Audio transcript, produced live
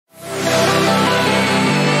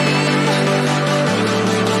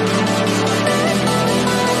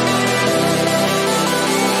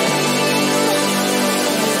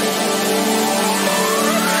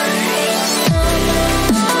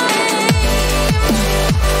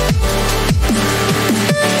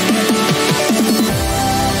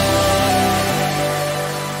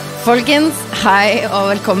Folkens, hei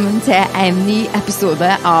og velkommen til en ny episode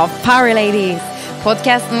av Power Ladies,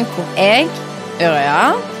 podcasten hvor jeg,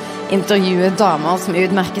 Yrja, intervjuer damer som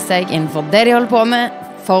utmerker seg innenfor det de holder på med,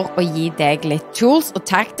 for å gi deg litt tools og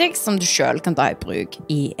tactics som du selv kan ta i bruk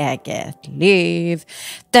i eget liv.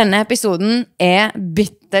 Denne episoden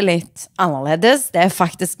bitte litt annerledes. Det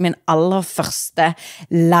faktisk min aller første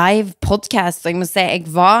live podcast. Jeg må si, jeg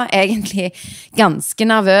var egentlig ganske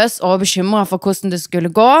nervøs og bekymret for hvordan det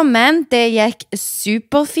skulle gå, men det gikk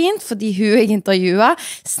superfint, fordi hun jeg intervjuet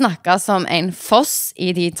snakket som en foss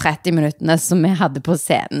i de 30 minuttene som vi hadde på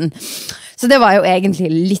scenen. Så det var jo egentlig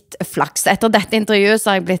litt flaks. Etter dette intervjuet så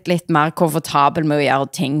har jeg blitt litt mer komfortabel med å gjøre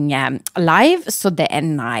ting live, så det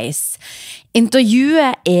nice.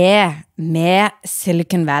 Intervjuet med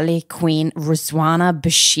Silicon Valley Queen Ruzwana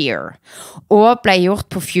Bashir, og ble gjort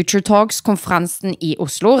på Future Talks-konferansen i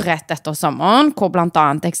Oslo rett etter sommeren, hvor blant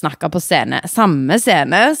annet jeg snakket på samme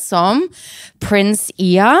scene som Prince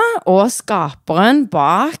Yrja og skaperen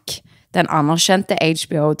bak den anerkjente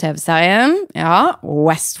HBO-TV-serien, ja,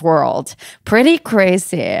 Westworld. Pretty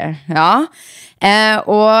crazy, ja.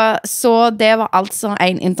 Og så det var altså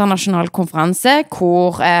en internasjonal konferanse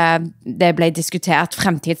hvor det ble diskutert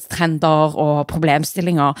fremtidstrender og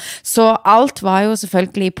problemstillinger. Så alt var jo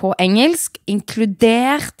selvfølgelig på engelsk,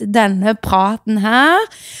 inkludert denne praten her.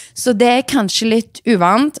 Så det kanskje litt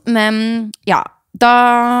uvant, men ja,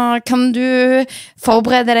 da kan du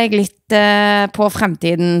forberede deg litt på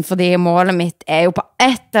fremtiden, fordi målet mitt jo på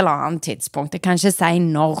et eller annet tidspunkt. Jeg kan ikke si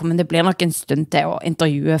når, men det blir nok en stund til å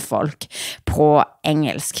intervjue folk på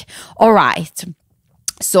engelsk. Alright,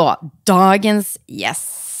 så dagens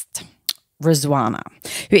gjest, Ruzwana.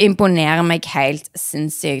 Hun imponerer meg helt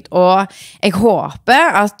sinnssykt, og jeg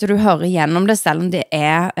håper at du hører gjennom det selv om det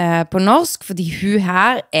på norsk, fordi hun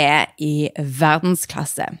her i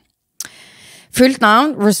verdensklasse. Fullt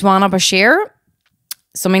navn, Ruzwana Bashir,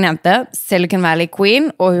 som jeg nevnte, Silicon Valley Queen,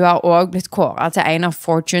 og hun har også blitt kåret til en av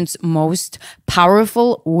Fortune's most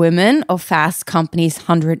powerful women og Fast Company's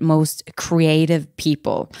 100 most creative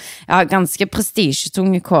people. Ja, ganske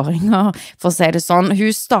prestisjetunge kåringer, for å si det sånn.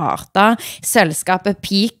 Hun startet selskapet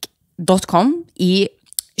Peak.com i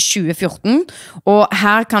 2014, og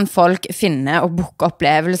her kan folk finne og booke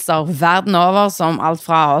opplevelser verden over, som alt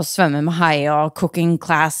fra å svømme med haier, cooking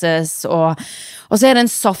classes, og så det en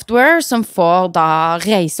software som får da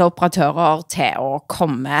reiseoperatører til å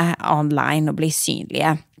komme online og bli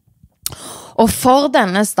synlige. Og for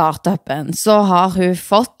denne startupen så har hun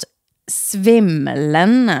fått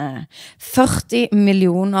svimlende $40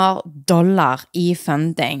 millioner i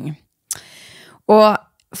funding. Og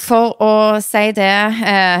for å si det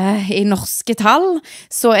i norske tall,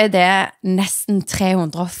 så det nesten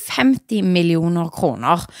 350 millioner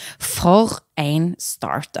kroner for en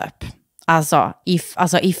startup. Altså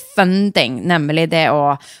i funding, nemlig det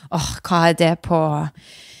å, hva det på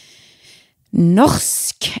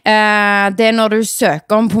norsk? Det når du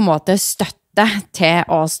søker om på en måte støtte til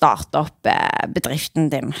å starte opp bedriften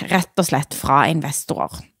din, rett og slett fra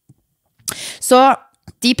investorer. Så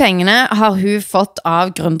de pengene har hun fått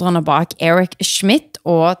av gründerne bak Eric Schmidt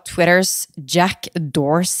og Twitters Jack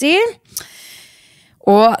Dorsey.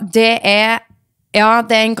 Og det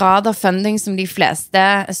en grad av funding som de fleste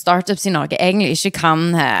startups i Norge egentlig ikke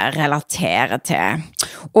kan relatere til.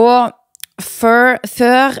 Og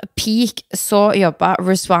før Peak så jobbet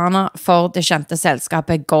Ruzwana for det kjente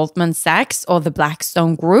selskapet Goldman Sachs og The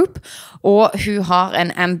Blackstone Group, og hun har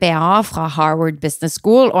en MBA fra Harvard Business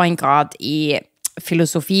School og en grad i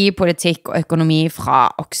filosofi, politikk og økonomi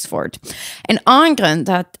fra Oxford. En annen grunn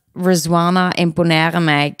til at Ruzwana imponerer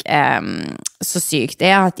meg så sykt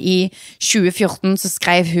at i 2014 så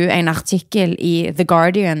skrev hun en artikkel i The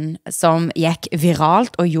Guardian som gikk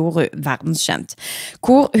viralt og gjorde verdenskjent,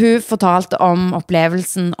 hvor hun fortalte om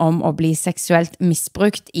opplevelsen om å bli seksuelt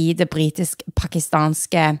misbrukt i det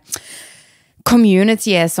britisk-pakistanske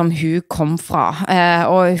communityet som hun kom fra,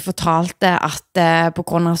 og hun fortalte at på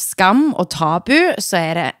grunn av skam og tabu så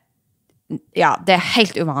det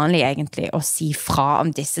helt uvanlig egentlig å si fra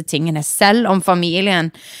om disse tingene, selv om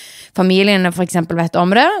familien for eksempel vet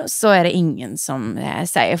om det, så det ingen som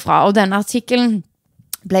sier fra, og denne artikkelen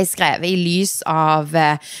ble skrevet i lys av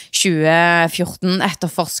 2014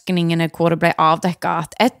 etterforskningene hvor det ble avdekket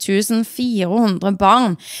at 1400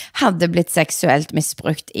 barn hadde blitt seksuelt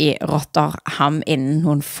misbrukt i Rotterdam innen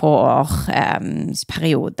noen få år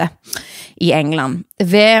periode i England.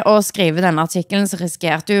 Ved å skrive denne artikkelen så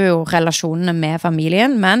risikerte hun jo relasjonene med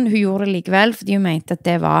familien, men hun gjorde det likevel fordi hun mente at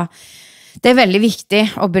det var Det veldig viktig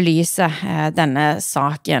å belyse denne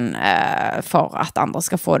saken for at andre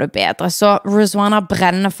skal få det bedre. Så Ruzwana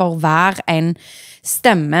brenner for hver en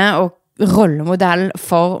stemme og rollemodell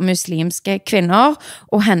for muslimske kvinner,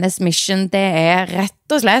 og hennes mission det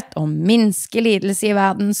rett og slett å minske lidelse i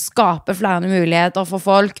verden, skape flere muligheter for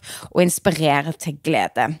folk og inspirere til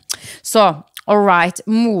glede. Så, all right,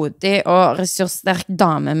 modig og ressurssterk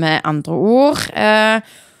dame med andre ord.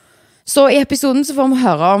 Så i episoden så får vi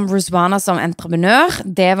høre om Ruzwana som entreprenør.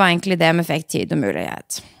 Det var egentlig det vi fikk tid og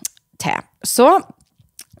mulighet til. Så,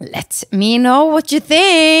 let me know what you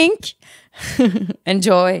think.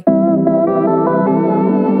 Enjoy.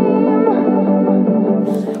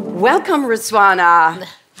 Welcome, Ruzwana.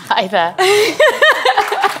 Hi there.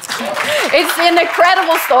 It's an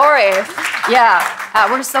incredible story. Yeah,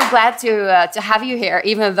 we're so glad to have you here,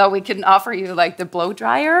 even though we couldn't offer you like the blow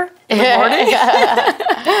dryer in the morning.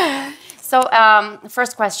 So,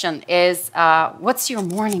 first question is, what's your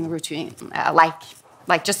morning routine like?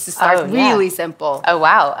 Like just to start, really simple. Oh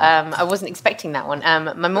wow, I wasn't expecting that one. I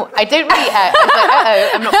don't really. I was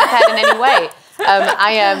like, I'm not prepared in any way.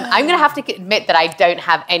 I'm going to have to admit that I don't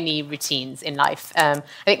have any routines in life. I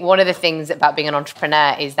think one of the things about being an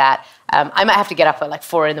entrepreneur is that I might have to get up at like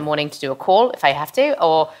 4 in the morning to do a call if I have to,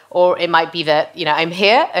 or it might be that I'm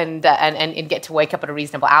here and get to wake up at a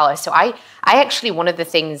reasonable hour. So I actually, one of the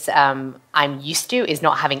things I'm used to is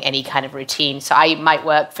not having any kind of routine. So I might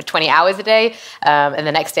work for 20 hours a day, and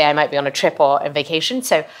the next day I might be on a trip or on vacation.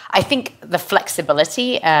 So I think the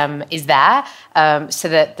flexibility is there, so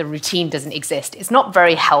that the routine doesn't exist. It's not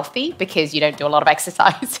very healthy because you don't do a lot of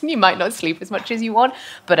exercise and you might not sleep as much as you want.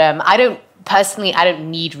 But Personally, I don't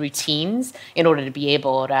need routines in order to be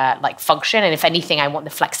able to like function. And if anything, I want the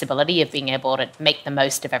flexibility of being able to make the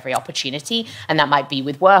most of every opportunity. And that might be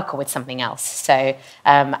with work or with something else. So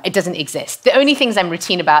it doesn't exist. The only things I'm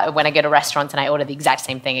routine about are when I go to restaurants and I order the exact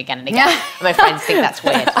same thing again and again. Yeah. And my friends think that's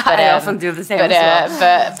weird. But, I often do the same as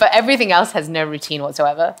well. But everything else has no routine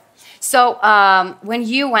whatsoever. So when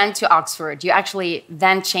you went to Oxford, you actually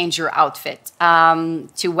then changed your outfit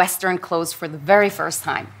to Western clothes for the very first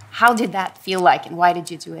time. How did that feel like, and why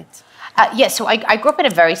did you do it? So I grew up in a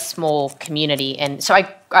very small community, and so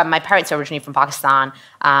my parents are originally from Pakistan.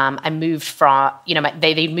 I moved from,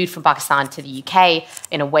 they moved from Pakistan to the UK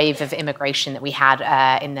in a wave of immigration that we had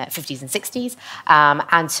in the 50s and 60s,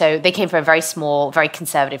 and so they came from a very small, very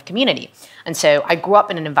conservative community. And so I grew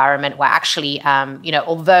up in an environment where actually,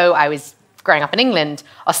 although I was growing up in England,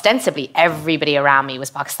 ostensibly everybody around me was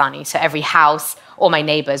Pakistani. So every house, all my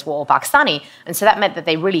neighbors were all Pakistani. And so that meant that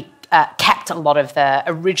they really kept a lot of the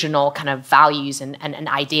original kind of values and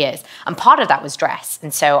ideas. And part of that was dress.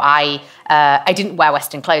 And so I didn't wear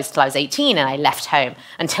Western clothes till I was 18 and I left home.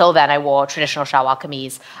 Until then, I wore traditional shalwar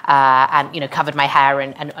kameez and, covered my hair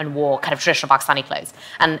and wore kind of traditional Pakistani clothes.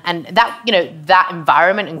 And that, that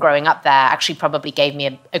environment and growing up there actually probably gave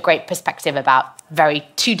me a great perspective about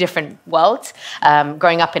two different worlds.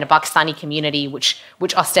 Growing up in a Pakistani community, which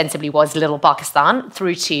ostensibly was little Pakistan,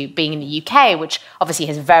 through to being in the UK, which obviously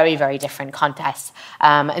has very, very different contexts.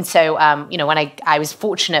 And so, when I was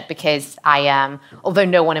fortunate because although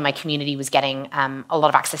no one in my community was getting a lot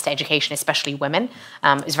of access to education, especially women,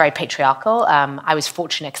 it was very patriarchal. I was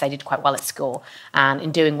fortunate because I did quite well at school. And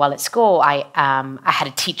in doing well at school, I had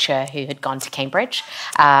a teacher who had gone to Cambridge,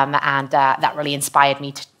 and that really inspired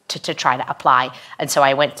me to try to apply. And so I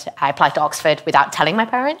applied to Oxford without telling my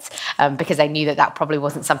parents because I knew that probably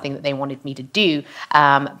wasn't something that they wanted me to do.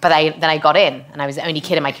 But then I got in, and I was the only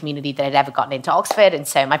kid in my community that had ever gotten into Oxford, and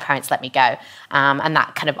so my parents let me go. And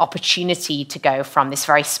that kind of opportunity to go from this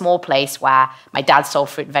very small place where my dad sold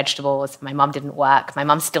fruit and vegetables, my mum didn't work, my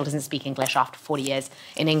mum still doesn't speak English after 40 years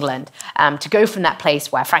in England, to go from that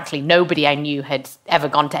place where frankly nobody I knew had ever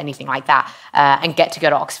gone to anything like that, and get to go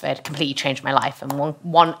to Oxford completely changed my life. And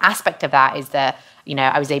one aspect of that is that,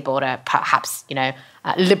 I was able to perhaps,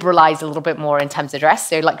 liberalize a little bit more in terms of dress.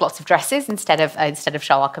 So like lots of dresses instead of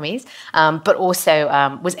shalwar kameez, but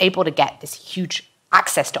also was able to get this huge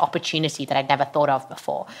access to opportunity that I'd never thought of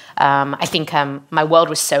before. I think my world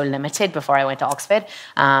was so limited before I went to Oxford,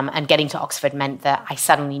 and getting to Oxford meant that I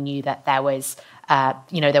suddenly knew that there was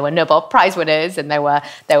there were Nobel Prize winners and there were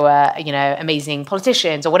amazing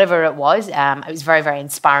politicians or whatever it was. It was very, very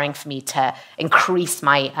inspiring for me to increase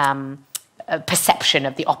my perception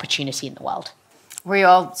of the opportunity in the world. Where you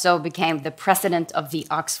also became the president of the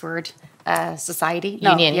Oxford Society?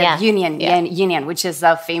 Union, which is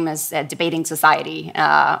a famous debating society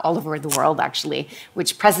all over the world, actually,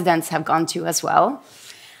 which presidents have gone to as well.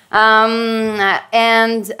 Then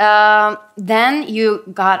you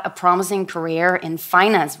got a promising career in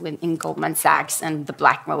finance in Goldman Sachs and the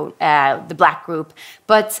Black Group.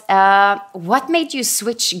 But what made you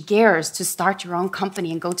switch gears to start your own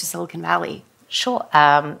company and go to Silicon Valley? Sure.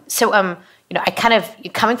 I kind of,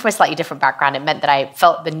 coming from a slightly different background, it meant that I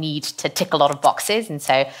felt the need to tick a lot of boxes. And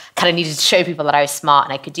so kind of needed to show people that I was smart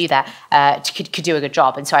and I could do that, could do a good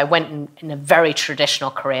job. And so I went in a very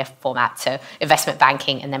traditional career format, so investment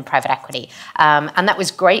banking and then private equity. And that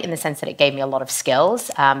was great in the sense that it gave me a lot of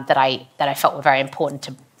skills that I felt were very important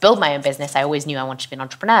to build my own business. I always knew I wanted to be an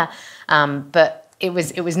entrepreneur. But it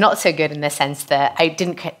was not so good in the sense that I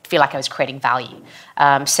didn't feel like I was creating value.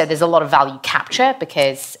 So there's a lot of value capture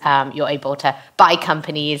because you're able to buy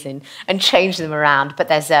companies and change them around, but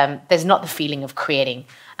there's not the feeling of creating.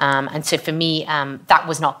 And so for me, that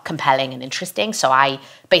was not compelling and interesting. So I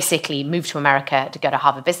basically moved to America to go to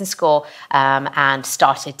Harvard Business School and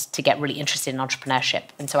started to get really interested in entrepreneurship.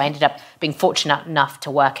 And so I ended up being fortunate enough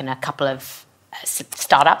to work in a couple of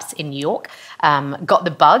startups in New York, got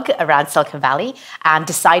the bug around Silicon Valley and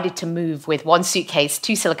decided to move with one suitcase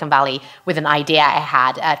to Silicon Valley with an idea I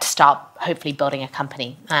had to start hopefully building a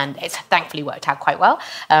company. And it's thankfully worked out quite well,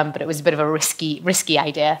 but it was a bit of a risky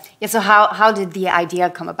idea. Yeah, so how did the idea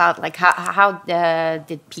come about? Like how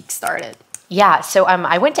did Peak start it? Yeah, so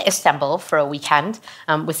I went to Istanbul for a weekend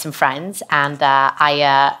with some friends, and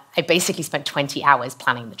I basically spent 20 hours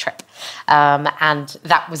planning the trip. And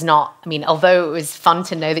that was not, although it was fun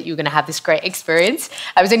to know that you were going to have this great experience,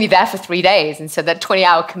 I was only there for 3 days, and so that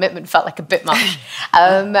 20-hour commitment felt like a bit much.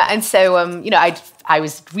 And so, I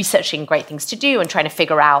was researching great things to do and trying to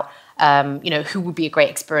figure out who would be a great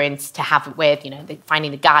experience to have it with,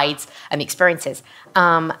 finding the guides and the experiences.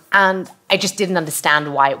 And I just didn't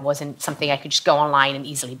understand why it wasn't something I could just go online and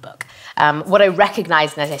easily book. What I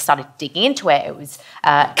recognized as I started digging into it, it was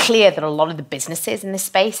clear that a lot of the businesses in this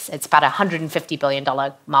space, it's about a $150 billion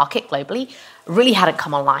market globally, really hadn't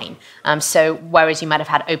come online. So whereas you might have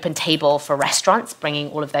had OpenTable for restaurants, bringing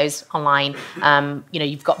all of those online,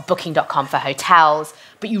 you've got Booking.com for hotels,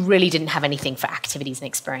 but you really didn't have anything for activities and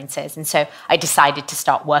experiences. And so I decided to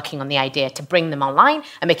start working on the idea to bring them online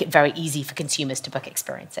and make it very easy for consumers to book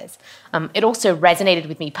experiences. It also resonated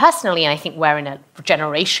with me personally, and I think we're in a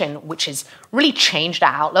generation which has really changed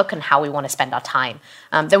our outlook and how we want to spend our time.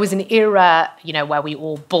 There was an era, where we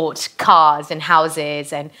all bought cars and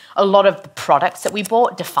houses, and a lot of the products that we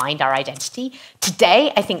bought defined our identity.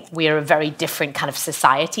 Today, I think we're a very different kind of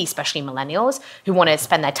society, especially millennials, who want to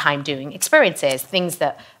spend their time doing experiences, things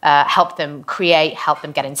that help them create, help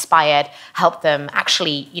them get inspired, help them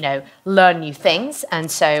actually, learn new things.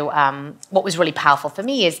 And so what was really powerful for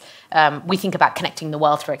me is we think about connecting the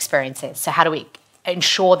world through experiences. So how do we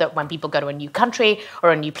ensure that when people go to a new country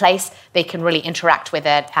or a new place, they can really interact with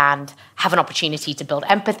it and have an opportunity to build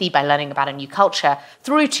empathy by learning about a new culture,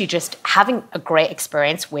 through to just having a great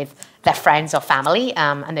experience with their friends or family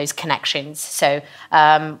and those connections. So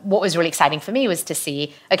what was really exciting for me was to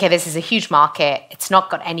see, okay, this is a huge market. It's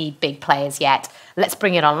not got any big players yet. Let's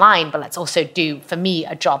bring it online, but let's also do, for me,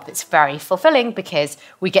 a job that's very fulfilling because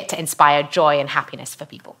we get to inspire joy and happiness for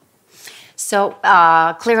people. So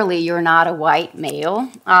clearly you're not a white male.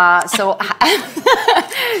 Not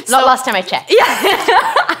last time I checked.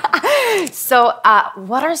 Yeah. So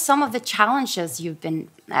what are some of the challenges you've been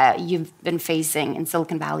facing in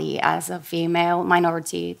Silicon Valley as a female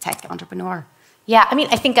minority tech entrepreneur? Yeah,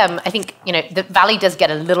 I think the Valley does get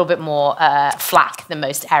a little bit more flack than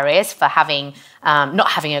most areas for having not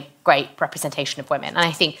having a great representation of women, and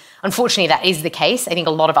I think unfortunately that is the case. I think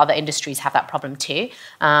a lot of other industries have that problem too.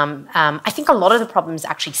 I think a lot of the problems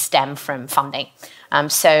actually stem from funding.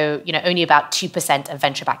 So only about 2% of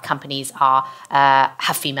venture-backed companies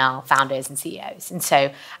have female founders and CEOs, and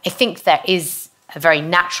so I think there is a very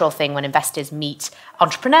natural thing when investors meet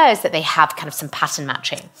entrepreneurs that they have kind of some pattern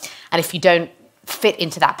matching, and if you don't fit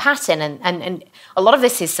into that pattern, and a lot of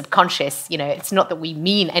this is subconscious. It's not that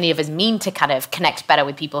any of us mean to kind of connect better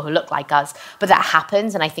with people who look like us, but that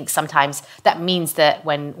happens. And I think sometimes that means that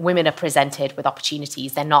when women are presented with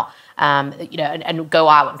opportunities, they're not, and go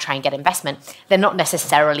out and try and get investment, they're not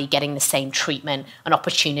necessarily getting the same treatment and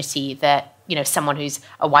opportunity that someone who's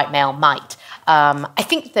a white male might. I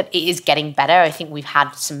think that it is getting better. I think we've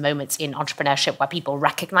had some moments in entrepreneurship where people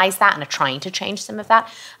recognize that and are trying to change some of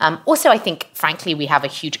that. Also, I think, frankly, we have a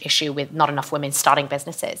huge issue with not enough women starting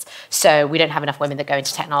businesses. So we don't have enough women that go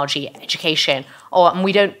into technology, education, and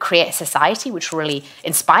we don't create a society which really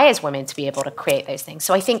inspires women to be able to create those things.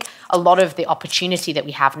 So I think a lot of the opportunity that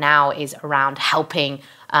we have now is around helping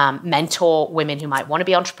mentor women who might want to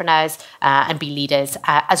be entrepreneurs and be leaders,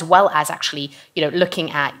 as well as actually,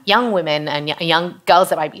 looking at young women and young girls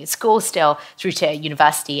that might be at school still through to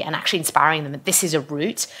university and actually inspiring them that this is a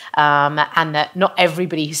route and that not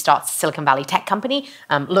everybody who starts a Silicon Valley tech company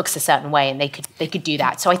looks a certain way, and they could do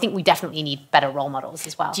that. So I think we definitely need better role models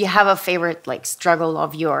as well. Do you have a favorite struggle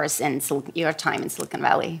of yours in your time in Silicon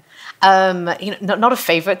Valley? Not a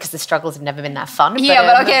favorite, because the struggles have never been that fun.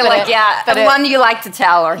 One you like to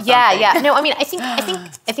tell or something. Yeah. No, I mean, I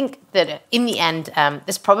think that in the end,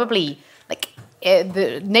 there's probably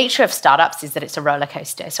the nature of startups is that it's a roller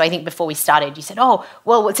coaster. So I think before we started, you said, "Oh,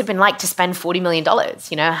 well, what's it been like to spend $40 million?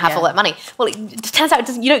 Have all that money." Well, it turns out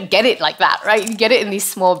you don't get it like that, right? You get it in these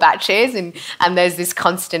small batches, and there's this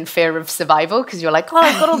constant fear of survival because you're like, "Well,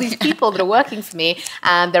 I've got all these people that are working for me,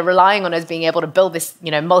 and they're relying on us being able to build this,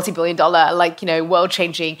 multi-billion-dollar,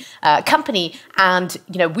 world-changing company, and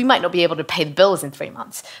we might not be able to pay the bills in 3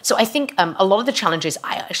 months." So I think a lot of the challenges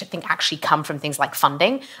actually come from things like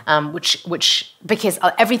funding, which because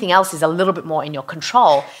everything else is a little bit more in your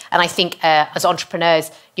control. And I think as entrepreneurs,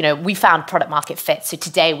 we found product market fit. So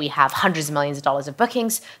today we have hundreds of millions of dollars of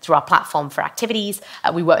bookings through our platform for activities.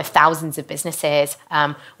 We work with thousands of businesses.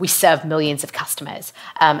 We serve millions of customers.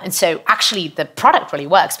 And so actually the product really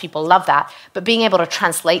works. People love that. But being able to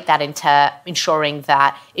translate that into ensuring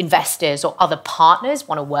that investors or other partners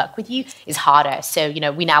want to work with you is harder. So,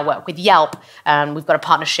 we now work with Yelp. We've got a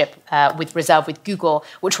partnership with Reserve with Google,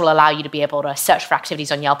 which will allow you to be able to search for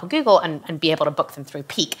activities on Yelp and Google and be able to book them through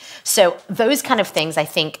Peak. So those kind of things, I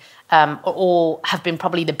think, all have been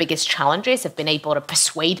probably the biggest challenges, have been able to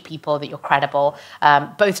persuade people that you're credible,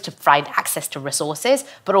 both to provide access to resources,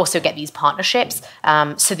 but also get these partnerships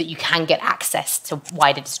so that you can get access to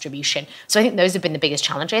wider distribution. So I think those have been the biggest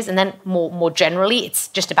challenges. And then more generally, it's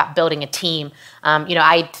just about building a team.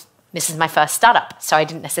 This is my first startup, so I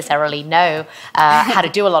didn't necessarily know how to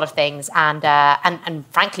do a lot of things, and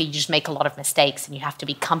frankly, you just make a lot of mistakes, and you have to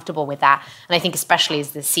be comfortable with that. And I think, especially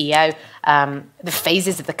as the CEO, the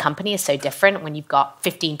phases of the company are so different when you've got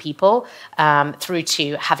 15 people through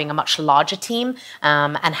to having a much larger team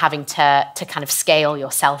and having to kind of scale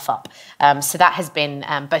yourself up. So that has been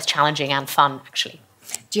both challenging and fun, actually.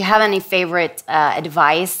 Do you have any favorite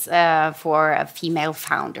advice for female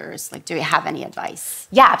founders? Do you have any advice?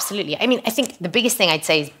 Yeah, absolutely. I mean, I think the biggest thing I'd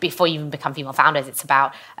say is before you even become female founders, it's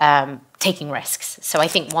about taking risks. So I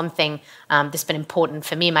think one thing that's been important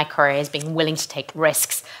for me in my career is being willing to take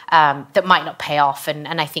risks that might not pay off.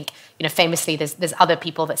 And I think, famously, there's other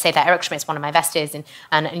people that say that. Eric Schmidt's one of my investors, and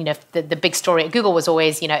the big story at Google was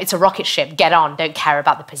always, it's a rocket ship, get on, don't care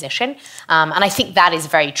about the position. And I think that is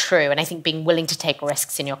very true. And I think being willing to take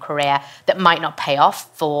risks in your career that might not pay off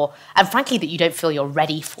and frankly, that you don't feel you're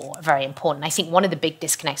ready for, are very important. I think one of the big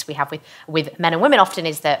disconnects we have with men and women often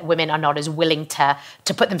is that women are not as willing to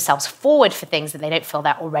put themselves forward for things that they don't feel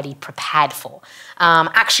they're already prepared for.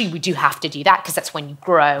 Actually, we do have to do that because that's when you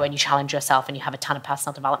grow and you challenge yourself and you have a ton of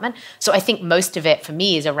personal development. So I think most of it for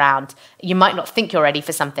me is around, you might not think you're ready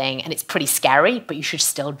for something and it's pretty scary, but you should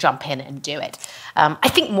still jump in and do it. I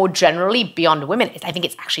think more generally, beyond women, I think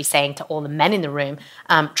it's actually saying to all the men in the room,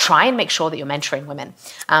 try and make sure that you're mentoring women.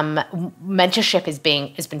 Mentorship has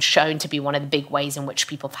been shown to be one of the big ways in which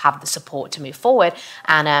people have the support to move forward.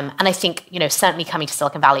 And I think, certainly coming to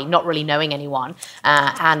Silicon Valley, not really knowing anyone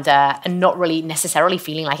and not really necessarily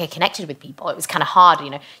feeling like I connected with people. It was kind of hard.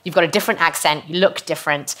 You've got a different accent, you look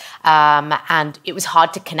different, and it was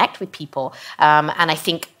hard to connect with people. And I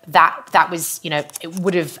think that was,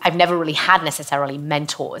 I've never really had necessarily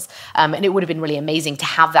mentors. And it would have been really amazing to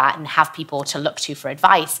have that and have people to look to for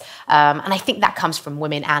advice. And I think that comes from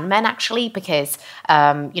women and men, actually, because,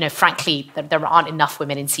 frankly, there aren't enough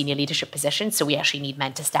women in senior leadership positions. So we actually need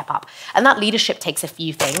men to step up. And that leadership takes a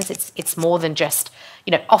few things. It's more than just,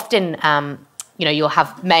 often, you'll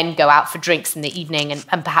have men go out for drinks in the evening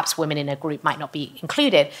and perhaps women in a group might not be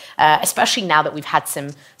included, especially now that we've had some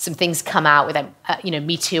things come out with,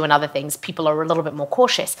 Me Too and other things. People are a little bit more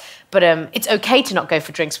cautious. But it's okay to not go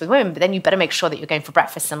for drinks with women, but then you better make sure that you're going for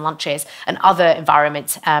breakfasts and lunches and other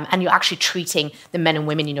environments, and you're actually treating the men and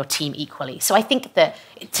women in your team equally. So I think that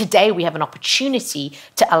today we have an opportunity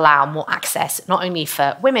to allow more access, not only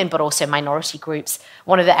for women, but also minority groups.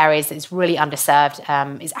 One of the areas that is really underserved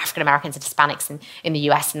is African Americans and Hispanics in the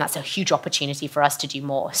US, and that's a huge opportunity for us to do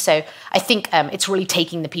more. So I think it's really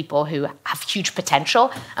taking the people who have huge potential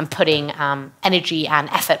and putting energy and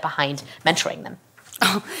effort behind mentoring them.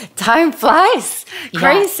 Time flies.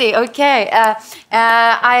 Crazy. Yeah. Okay.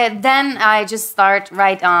 I just start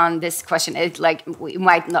right on this question. It's like we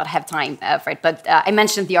might not have time for it, but I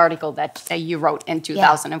mentioned the article that you wrote in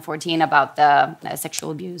 2014 about the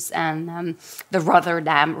sexual abuse and the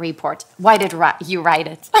Rotterdam report. Why did you write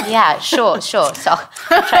it? Yeah, sure. So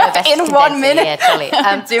I'll try my best in to 1 minute. Yeah, totally.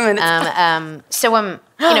 2 minutes.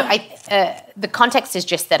 The context is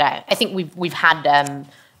just that I think we've had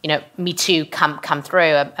Me Too come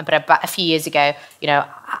through, but about a few years ago,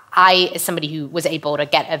 I, as somebody who was able to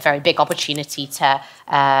get a very big opportunity to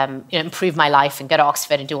improve my life and go to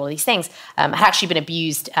Oxford and do all these things, had actually been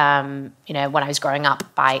abused, when I was growing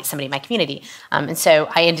up by somebody in my community. And so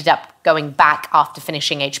I ended up going back after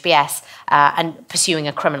finishing HBS and pursuing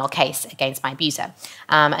a criminal case against my abuser.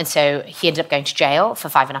 And so he ended up going to jail for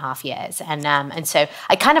 5.5 years. And so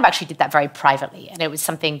I kind of actually did that very privately. And it was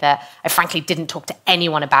something that I frankly didn't talk to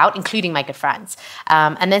anyone about, including my good friends.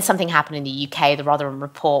 And then something happened in the UK, the Rotherham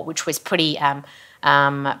Report, which was pretty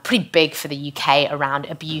big for the UK around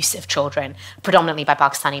abuse of children, predominantly by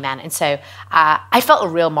Pakistani men. And so I felt a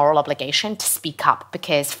real moral obligation to speak up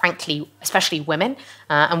because, frankly, especially women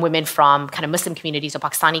and women from kind of Muslim communities or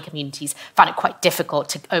Pakistani communities found it quite difficult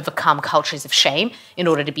to overcome cultures of shame in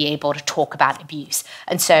order to be able to talk about abuse.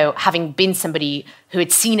 And so having been somebody who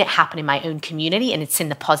had seen it happen in my own community and had seen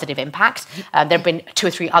the positive impact, there have been 2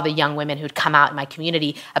 or 3 other young women who had come out in my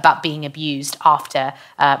community about being abused after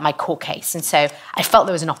my court case. And so I felt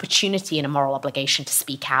there was an opportunity and a moral obligation to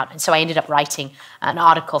speak out. And so I ended up writing an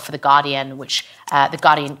article for The Guardian, which The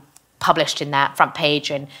Guardian published in that front page,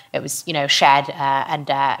 and it was shared and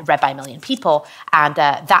read by 1 million people. And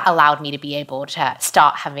that allowed me to be able to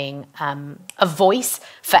start having a voice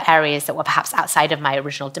for areas that were perhaps outside of my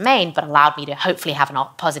original domain, but allowed me to hopefully have a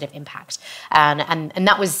positive impact. And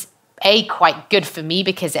that was quite good for me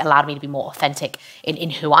because it allowed me to be more authentic in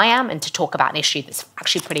who I am and to talk about an issue that's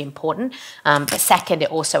actually pretty important. But second, it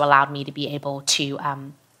also allowed me to be able to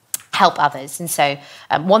help others. And so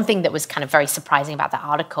one thing that was kind of very surprising about that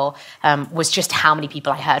article was just how many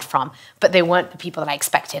people I heard from, but they weren't the people that I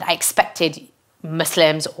expected. I expected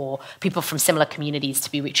Muslims or people from similar communities to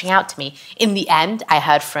be reaching out to me. In the end, I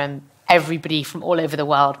heard from everybody from all over the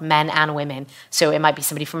world, men and women. So it might be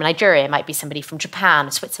somebody from Nigeria, it might be somebody from Japan,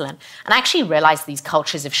 Switzerland. And I actually realized these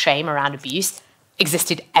cultures of shame around abuse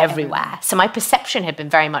existed everywhere. So my perception had been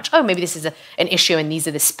very much, maybe this is an issue and these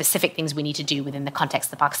are the specific things we need to do within the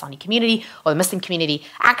context of the Pakistani community or the Muslim community.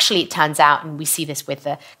 Actually, it turns out, and we see this with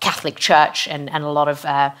the Catholic Church and a lot of,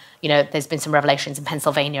 there's been some revelations in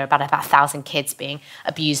Pennsylvania about 1,000 kids being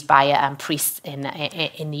abused by priests in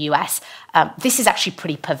the US. This is actually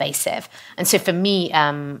pretty pervasive. And so for me,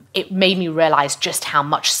 it made me realize just how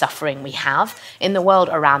much suffering we have in the world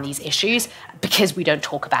around these issues because we don't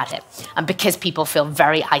talk about it and because people feel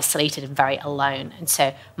very isolated and very alone. And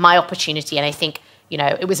so my opportunity, and I think,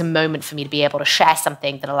 it was a moment for me to be able to share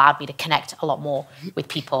something that allowed me to connect a lot more with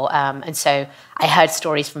people. And so I heard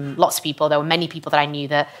stories from lots of people. There were many people that I knew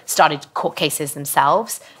that started court cases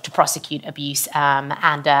themselves to prosecute abuse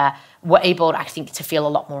and were able, I think, to feel a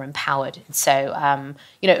lot more empowered. And so,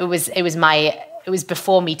 it was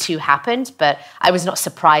before Me Too happened, but I was not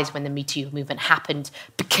surprised when the Me Too movement happened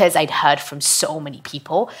because I'd heard from so many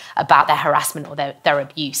people about their harassment or their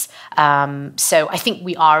abuse. So I think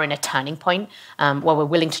we are in a turning point where we're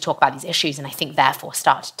willing to talk about these issues and I think therefore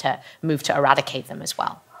start to move to eradicate them as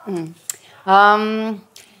well.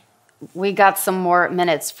 We got some more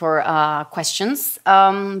minutes for questions,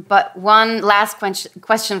 but one last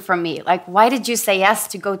question from me. Like, why did you say yes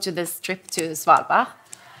to go to this trip to Svalbard?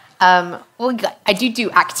 Well, I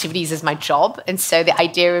do activities as my job. And so the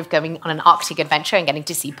idea of going on an Arctic adventure and getting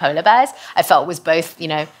to see polar bears, I felt was both,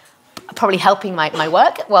 probably helping my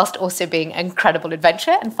work whilst also being an incredible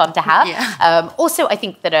adventure and fun to have. Yeah. Also, I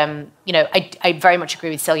think that, I very much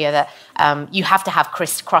agree with Yrja that you have to have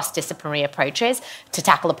cross-disciplinary approaches to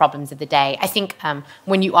tackle the problems of the day. I think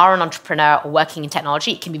when you are an entrepreneur or working in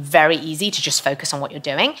technology, it can be very easy to just focus on what you're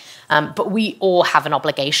doing. But we all have an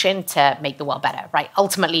obligation to make the world better, right?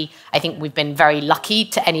 Ultimately, I think we've been very lucky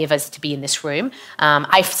to any of us to be in this room.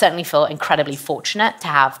 I certainly feel incredibly fortunate to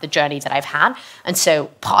have the journey that I've had. And so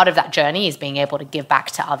part of that journey is being able to give back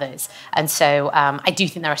to others. And so I do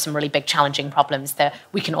think there are some really big challenging problems that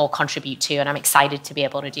we can all contribute to. And I'm excited to be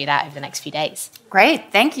able to do that over the next few days.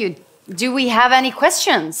 Great, thank you. Do we have any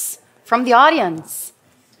questions from the audience?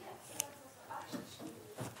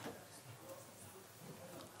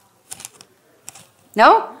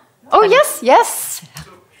 No? Oh, yes.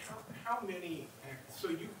 So how many, so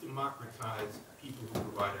you've democratized people who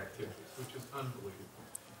provide activities, which is unbelievable.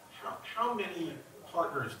 How many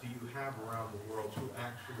partners do you have around the world who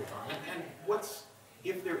actually are? And what's,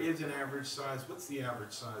 if there is an average size, what's the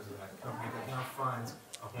average size of that company that now finds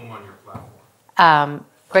a home on your platform?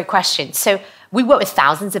 Great question. So we work with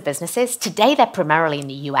thousands of businesses. Today, they're primarily in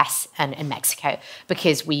the US and in Mexico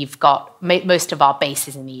because we've got most of our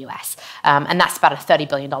bases in the US. And that's about a $30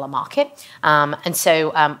 billion market. And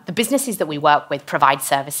so the businesses that we work with provide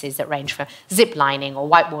services that range from zip lining or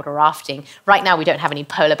whitewater rafting. Right now, we don't have any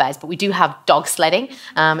polar bears, but we do have dog sledding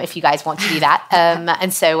if you guys want to do that.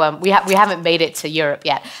 And so we haven't made it to Europe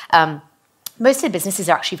yet. Most of the businesses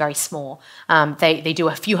are actually very small. They do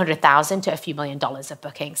a few $100,000 to a few $1 million of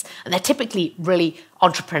bookings. And they're typically really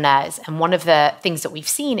entrepreneurs. And one of the things that we've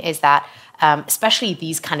seen is that especially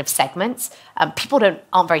these kind of segments, people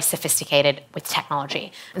aren't very sophisticated with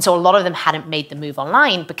technology. And so a lot of them hadn't made the move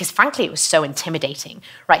online because frankly, it was so intimidating,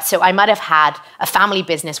 right? So I might have had a family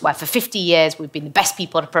business where for 50 years, we've been the best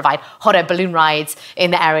people to provide hot air balloon rides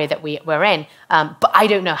in the area that we're in. But I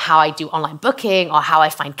don't know how I do online booking or how I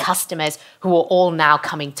find customers who are all now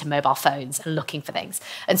coming to mobile phones and looking for things.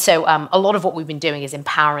 And so a lot of what we've been doing is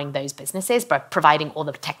empowering those businesses by providing all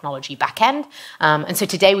the technology back end. And so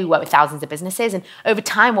today we work with thousands of businesses. And over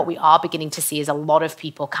time, what we are beginning to see is a lot of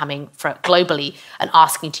people coming from globally and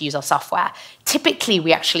asking to use our software. Typically,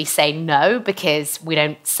 we actually say no because we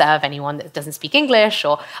don't serve anyone that doesn't speak English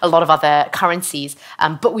or a lot of other currencies.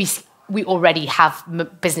 But we already have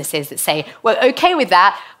businesses that say, we're okay with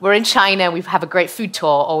that. We're in China, we have a great food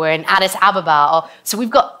tour, or we're in Addis Ababa. So we've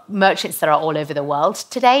got merchants that are all over the world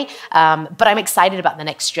today. But I'm excited about the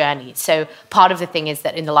next journey. So part of the thing is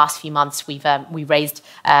that in the last few months, we raised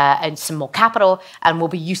some more capital, and we'll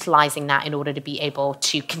be utilizing that in order to be able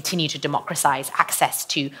to continue to democratize access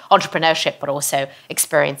to entrepreneurship, but also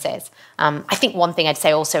experiences. I think one thing I'd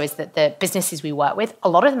say also is that the businesses we work with, a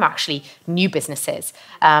lot of them are actually new businesses.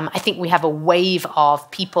 I think we have a wave of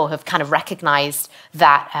people who have kind of recognized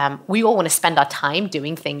that we all want to spend our time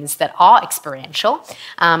doing things that are experiential.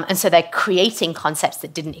 And so they're creating concepts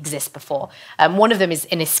that didn't exist before. One of them is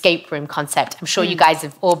an escape room concept. I'm sure you guys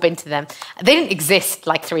have all been to them. They didn't exist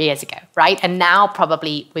like 3 years ago, right? And now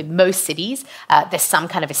probably with most cities, there's some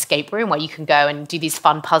kind of escape room where you can go and do these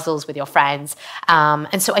fun puzzles with your friends.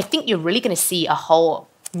 And so I think you're really going to see a whole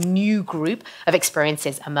new group of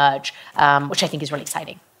experiences emerge, which I think is really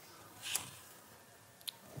exciting.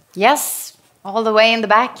 Yes, all the way in the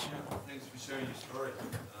back. Yeah, thanks for sharing your story.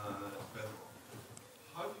 But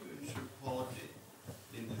how do you ensure quality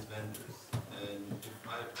in these vendors? And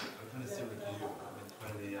I'm kind of similar to you. I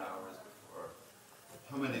mean, 20 hours before.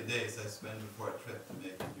 How many days I spend before a trip to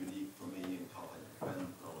make it unique for me and calling a friend,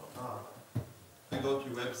 blah, blah, blah. I go to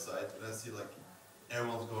your website and I see like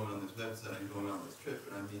everyone's going on this website and going on this trip,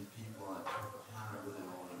 and I meet people and I really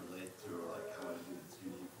don't want to relate to, or like I want to do this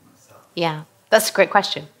unique for myself. Yeah, that's a great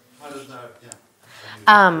question. How does that,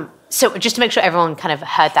 yeah. So just to make sure everyone kind of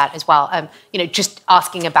heard that as well, just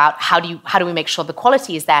asking about how do we make sure the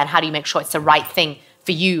quality is there, and how do you make sure it's the right thing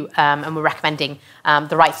for you, and we're recommending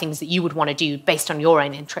the right things that you would want to do based on your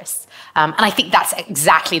own interests. And I think that's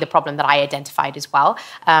exactly the problem that I identified as well.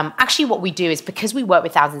 Actually, what we do is, because we work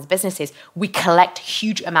with thousands of businesses, we collect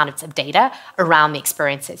huge amounts of data around the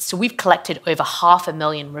experiences. So we've collected over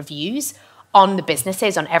 500,000 reviews on the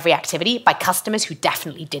businesses, on every activity, by customers who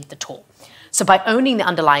definitely did the tour. So by owning the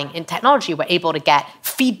underlying technology, we're able to get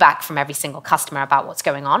feedback from every single customer about what's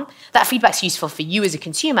going on. That feedback's useful for you as a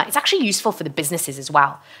consumer. It's actually useful for the businesses as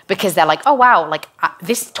well, because they're like, oh, wow, like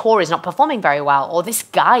this tour is not performing very well, or this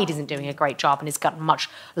guide isn't doing a great job and has got much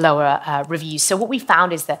lower reviews. So what we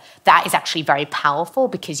found is that is actually very powerful,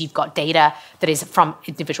 because you've got data that is from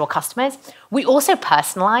individual customers. We also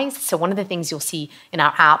personalize. So one of the things you'll see in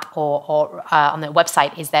our app or on the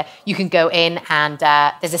website is that you can go in and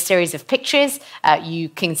there's a series of pictures. You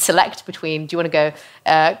can select between, do you want to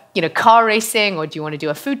go car racing, or do you want to do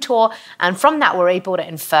a food tour? And from that, we're able to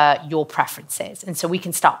infer your preferences. And so we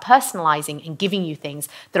can start personalizing and giving you things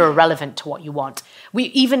that are relevant to what you want. We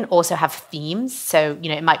even also have themes. So,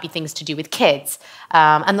 it might be things to do with kids.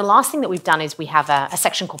 And the last thing that we've done is we have a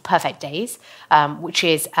section called Perfect Days, which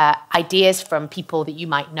is ideas from people that you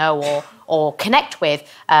might know or connect with,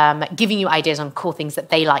 giving you ideas on cool things that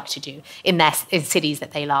they like to do in cities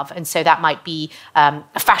that they love. And so that might be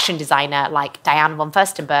a fashion designer like Diane von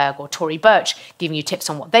Furstenberg or Tory Burch giving you tips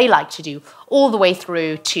on what they like to do, all the way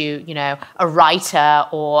through to a writer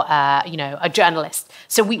or a journalist.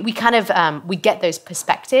 So we kind of we get those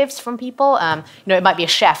perspectives from people. It might be a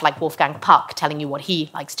chef like Wolfgang Puck telling you what he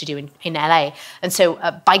likes to do in LA. And so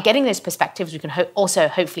by getting those perspectives, we can also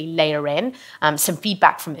hopefully layer in some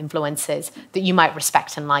feedback from influencers that you might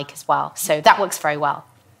respect and like as well. So that works very well.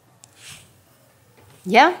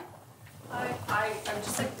 Yeah. I'm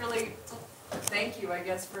just like really thank you, I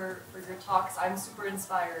guess, for your talks. I'm super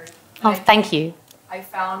inspired. Oh, thank you. I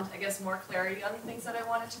found, I guess, more clarity on the things that I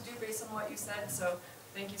wanted to do based on what you said. So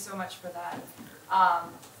thank you so much for that.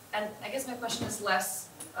 And I guess my question is less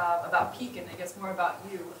about Peak and I guess more about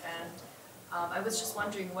you. And I was just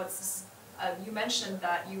wondering, what's this, you mentioned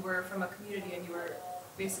that you were from a community and you were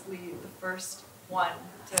basically the first one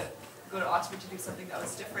to go to Oxford to do something that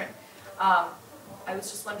was different. I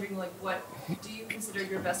was just wondering, like, what do you consider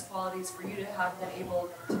your best qualities for you to have been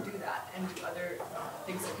able to do that and do other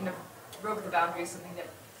things that kind of broke the boundaries, something that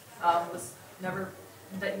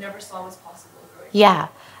you never saw was possible? Yeah,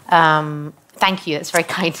 thank you. That's very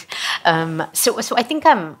kind. So I think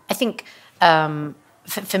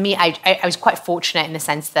for me, I was quite fortunate in the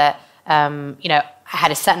sense that I had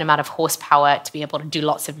a certain amount of horsepower to be able to do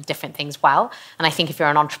lots of different things well. And I think if you're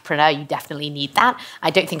an entrepreneur, you definitely need that.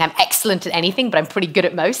 I don't think I'm excellent at anything, but I'm pretty good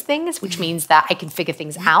at most things, which means that I can figure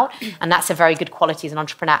things out. And that's a very good quality as an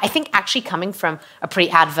entrepreneur. I think actually coming from a pretty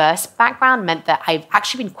adverse background meant that I've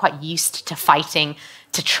actually been quite used to fighting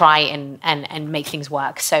to try and make things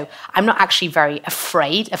work. So I'm not actually very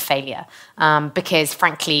afraid of failure because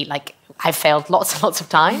frankly, like, I've failed lots and lots of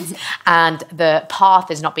times and the path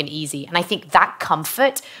has not been easy. And I think that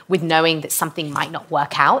comfort with knowing that something might not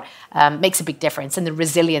work out makes a big difference, and the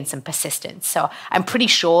resilience and persistence. So I'm pretty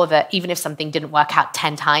sure that even if something didn't work out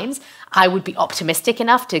 10 times, I would be optimistic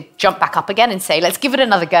enough to jump back up again and say, let's give it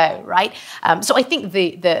another go, right? So I think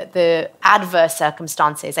the adverse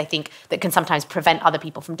circumstances, I think, that can sometimes prevent other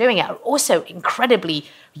people from doing it are also incredibly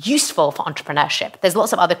useful for entrepreneurship. There's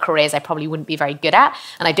lots of other careers I probably wouldn't be very good at,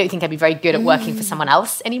 and I don't think I'd be very good at working for someone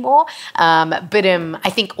else anymore. But I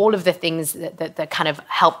think all of the things that kind of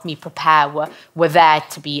helped me prepare were there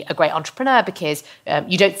to be a great entrepreneur, because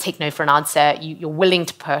you don't take no for an answer. You're willing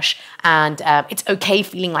to push, and it's okay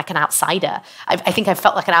feeling like an outsider. I think I've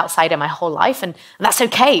felt like an outsider my whole life, and that's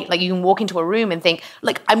okay. Like, you can walk into a room and think,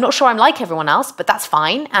 like, I'm not sure I'm like everyone else, but that's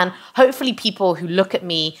fine. And hopefully people who look at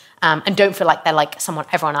me and don't feel like they're like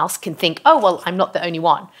everyone else can think, oh, well, I'm not the only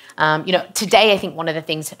one. Today, I think one of the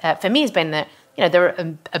things for me has been that, there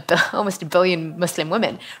are almost 1 billion Muslim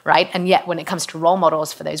women, right? And yet when it comes to role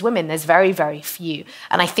models for those women, there's very, very few.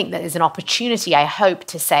 And I think that there's an opportunity, I hope,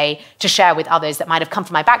 to share with others that might have come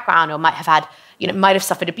from my background or might have had, might have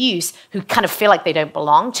suffered abuse, who kind of feel like they don't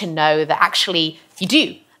belong, to know that actually you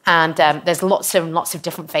do. And there's lots of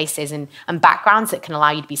different faces and backgrounds that can allow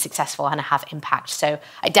you to be successful and have impact. So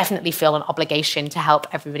I definitely feel an obligation to help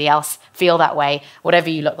everybody else feel that way, whatever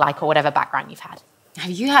you look like or whatever background you've had.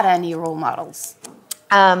 Have you had any role models?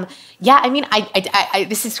 Yeah, I mean,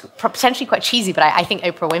 this is potentially quite cheesy, but I think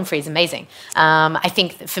Oprah Winfrey is amazing. I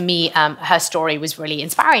think that for me, her story was really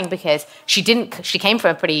inspiring because she came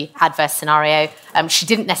from a pretty adverse scenario. She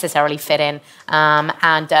didn't necessarily fit in.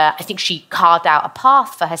 And I think she carved out a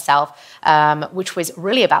path for herself, which was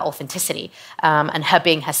really about authenticity and her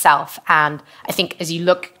being herself. And I think as you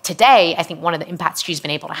look today, I think one of the impacts she's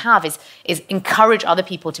been able to have is encourage other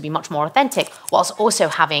people to be much more authentic, whilst also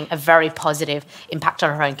having a very positive impact on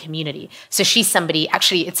her own community. So she's somebody,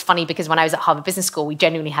 actually, it's funny because when I was at Harvard Business School, we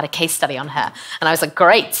genuinely had a case study on her. And I was like,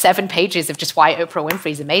 great, 7 pages of just why Oprah Winfrey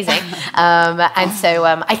is amazing. And so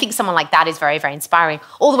I think someone like that is very, very inspiring,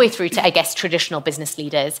 all the way through to, I guess, traditional business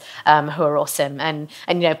leaders who are awesome. And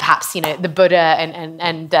perhaps, the Buddha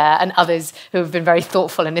and others who have been very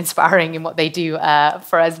thoughtful and inspiring in what they do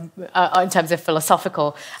for us in terms of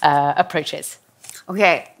philosophical approaches.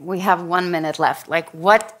 Okay, we have 1 minute left. Like,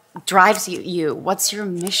 what drives you? What's your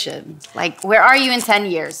mission? Like, where are you in 10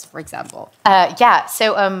 years, for example?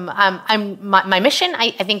 So my mission,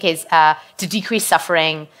 I think, is to decrease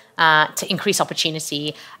suffering, to increase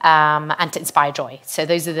opportunity, and to inspire joy. So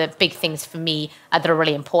those are the big things for me that are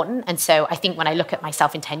really important. And so I think when I look at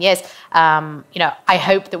myself in 10 years, I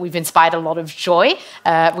hope that we've inspired a lot of joy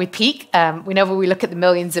with Peak. Whenever we look at the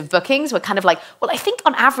millions of bookings, we're kind of like, well, I think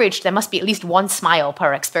on average, there must be at least 1 smile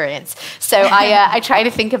per experience. So I try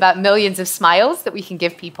to think about millions of smiles that we can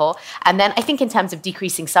give people. And then I think in terms of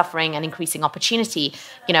decreasing suffering and increasing opportunity,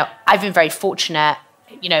 I've been very fortunate.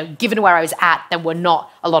 Given where I was at, there were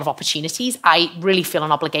not a lot of opportunities. I really feel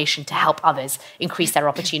an obligation to help others increase their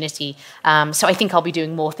opportunity. So I think I'll be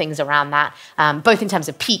doing more things around that, both in terms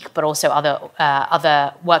of Peak, but also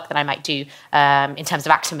other work that I might do in terms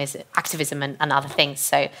of activism and other things.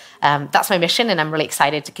 So that's my mission, and I'm really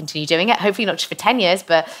excited to continue doing it. Hopefully not just for 10 years,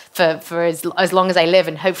 but for as long as I live,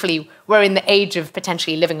 and hopefully we're in the age of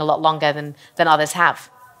potentially living a lot longer than others have.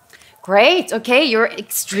 Great. Okay, you're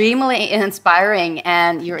extremely inspiring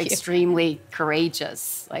and you're extremely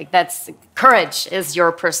courageous. Like that's courage is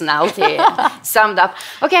your personality summed up.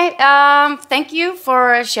 Okay, thank you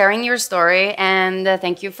for sharing your story and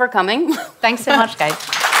thank you for coming. Thanks so much, guys.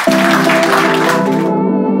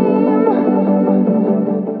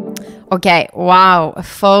 Ok, wow,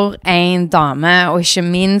 for en dame, og ikke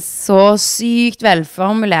minst så sykt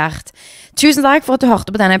velformulert. Tusen takk for at du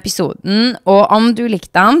hørte på denne episoden, og om du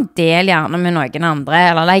likte den, del gjerne med noen andre,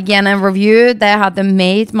 eller legg igjen en review, det hadde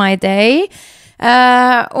made my day.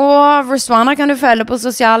 Og Ruzwana kan du følge på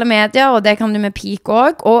sosiale medier, og det kan du med Peak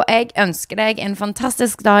også, og jeg ønsker deg en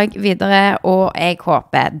fantastisk dag videre, og jeg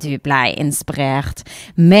håper du ble inspirert.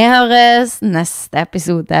 Vi høres neste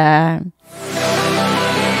episode.